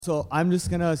So I'm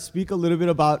just going to speak a little bit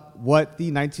about what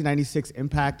the 1996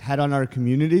 impact had on our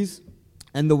communities.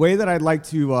 And the way that I'd like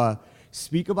to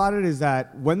speak about it is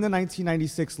that when the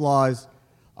 1996 laws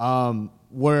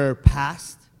were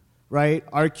passed, right,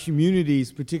 our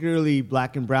communities, particularly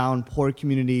black and brown, poor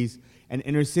communities, and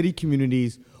inner city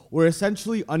communities, were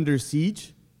essentially under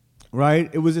siege, right?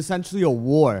 It was essentially a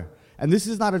war. And this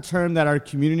is not a term that our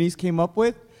communities came up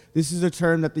with. This is a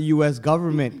term that the US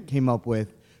government came up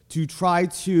with to try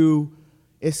to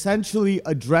essentially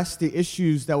address the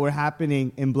issues that were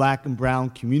happening in black and brown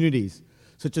communities,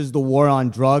 such as the war on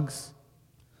drugs,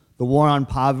 the war on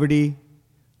poverty,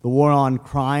 the war on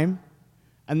crime.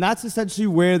 And that's essentially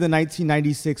where the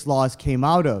 1996 laws came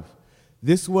out of.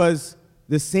 This was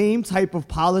the same type of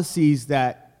policies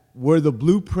that were the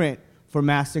blueprint for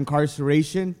mass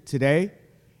incarceration today.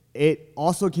 It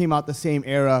also came out the same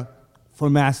era for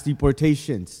mass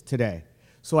deportations today.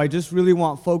 So I just really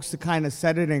want folks to kind of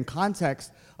set it in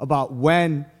context about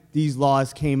when these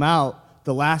laws came out.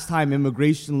 The last time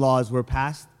immigration laws were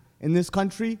passed in this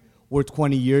country were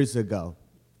 20 years ago.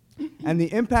 And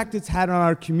the impact it's had on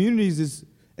our communities is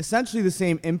essentially the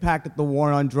same impact that the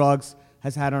war on drugs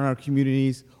has had on our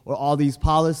communities, or all these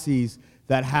policies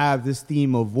that have this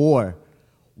theme of war.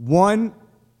 One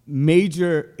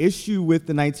major issue with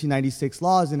the 1996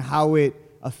 laws and how it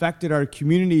affected our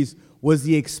communities was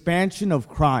the expansion of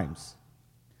crimes.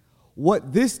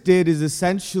 What this did is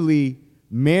essentially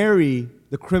marry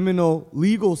the criminal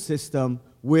legal system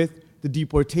with the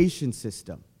deportation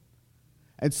system.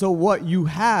 And so what you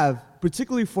have,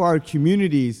 particularly for our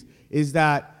communities, is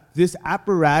that this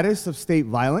apparatus of state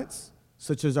violence,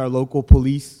 such as our local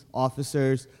police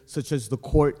officers, such as the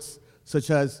courts,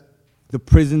 such as the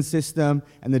prison system,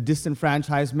 and the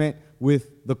disenfranchisement with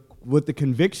the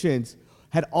convictions,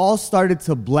 had all started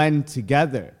to blend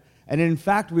together. And in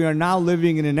fact, we are now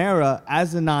living in an era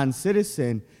as a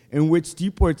non-citizen in which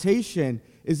deportation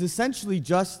is essentially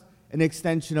just an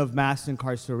extension of mass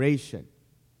incarceration.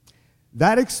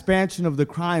 That expansion of the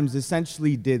crimes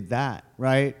essentially did that,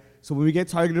 right? So when we get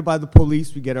targeted by the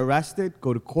police, we get arrested,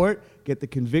 go to court, get the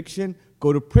conviction,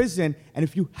 go to prison, and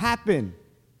if you happen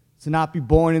to not be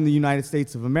born in the United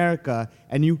States of America,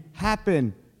 and you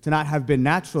happen to not have been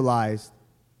naturalized,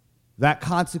 that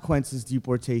consequence is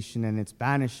deportation and its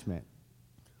banishment.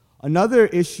 Another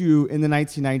issue in the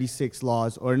 1996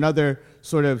 laws, or another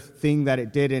sort of thing that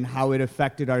it did and how it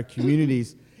affected our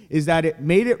communities, is that it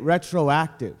made it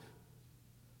retroactive,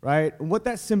 right? And what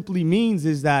that simply means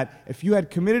is that if you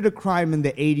had committed a crime in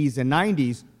the 80s and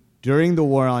 90s, during the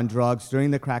war on drugs,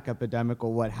 during the crack epidemic,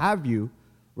 or what have you,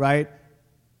 right,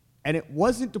 and it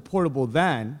wasn't deportable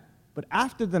then, but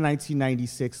after the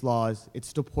 1996 laws,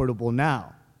 it's deportable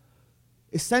now.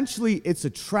 Essentially, it's a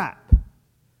trap.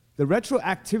 The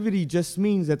retroactivity just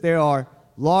means that there are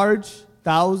large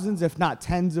thousands, if not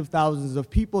tens of thousands of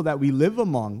people that we live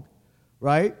among,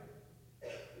 right,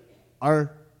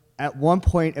 are at one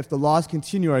point, if the laws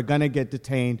continue, are gonna get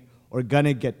detained or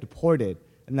gonna get deported,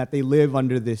 and that they live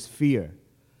under this fear.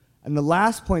 And the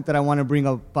last point that I wanna bring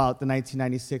up about the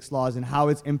 1996 laws and how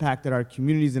it's impacted our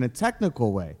communities in a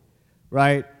technical way,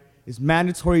 right, is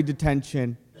mandatory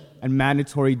detention and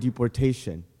mandatory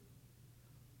deportation.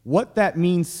 What that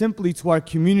means simply to our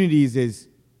communities is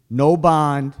no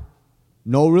bond,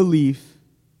 no relief,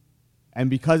 and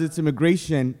because it's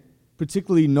immigration,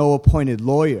 particularly no appointed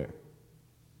lawyer.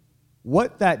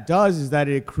 What that does is that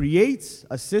it creates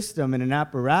a system and an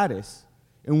apparatus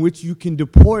in which you can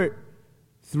deport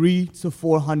 300,000 to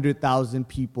 400,000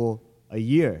 people a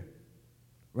year,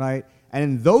 right?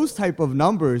 And those type of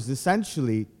numbers,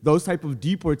 essentially, those type of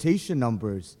deportation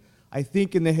numbers, I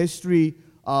think in the history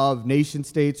of nation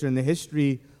states or in the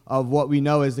history of what we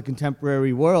know as the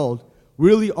contemporary world,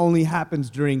 really only happens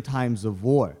during times of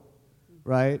war,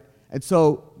 right? And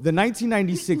so the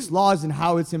 1996 laws and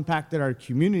how it's impacted our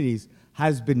communities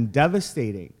has been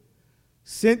devastating.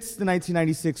 Since the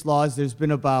 1996 laws, there's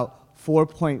been about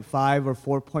 4.5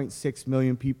 or 4.6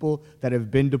 million people that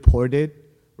have been deported,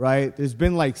 right? There's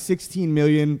been like 16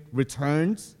 million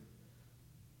returns.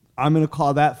 I'm going to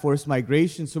call that forced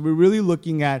migration. So we're really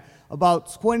looking at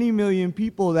about 20 million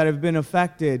people that have been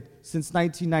affected since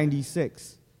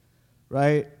 1996,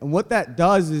 right? And what that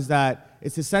does is that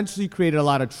it's essentially created a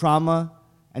lot of trauma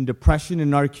and depression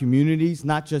in our communities,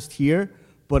 not just here,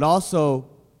 but also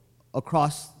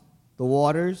across the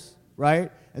waters,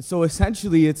 right? And so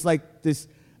essentially it's like this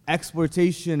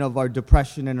exploitation of our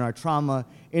depression and our trauma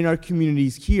in our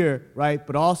communities here, right?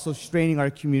 But also straining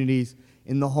our communities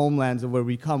in the homelands of where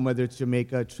we come, whether it's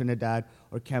Jamaica, Trinidad,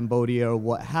 or Cambodia, or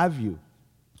what have you.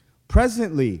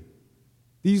 Presently,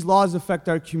 these laws affect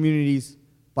our communities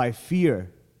by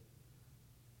fear,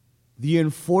 the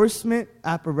enforcement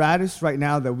apparatus right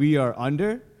now that we are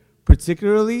under,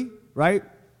 particularly, right,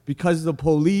 because the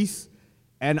police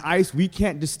and ICE, we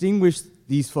can't distinguish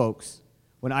these folks.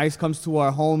 When ICE comes to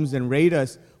our homes and raid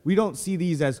us, we don't see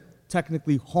these as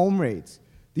technically home raids.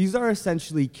 These are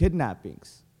essentially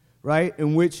kidnappings, right,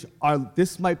 in which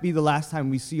this might be the last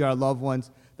time we see our loved ones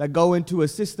that go into a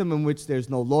system in which there's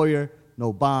no lawyer,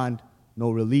 no bond, no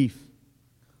relief,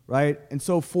 right? And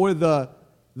so for the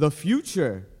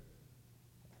future,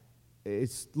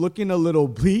 it's looking a little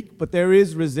bleak, but there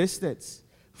is resistance,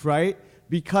 right?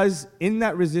 Because in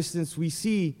that resistance, we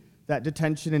see that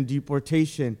detention and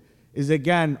deportation is,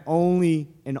 again, only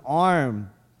an arm,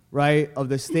 right, of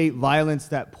the state violence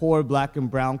that poor black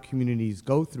and brown communities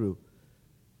go through.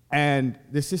 And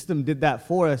the system did that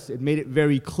for us. It made it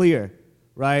very clear,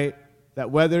 right, that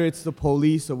whether it's the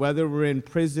police or whether we're in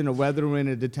prison or whether we're in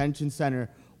a detention center,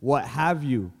 what have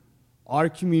you, our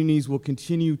communities will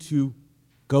continue to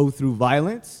go through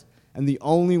violence. And the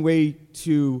only way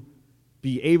to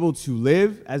be able to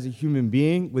live as a human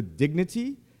being with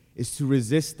dignity is to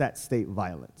resist that state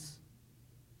violence.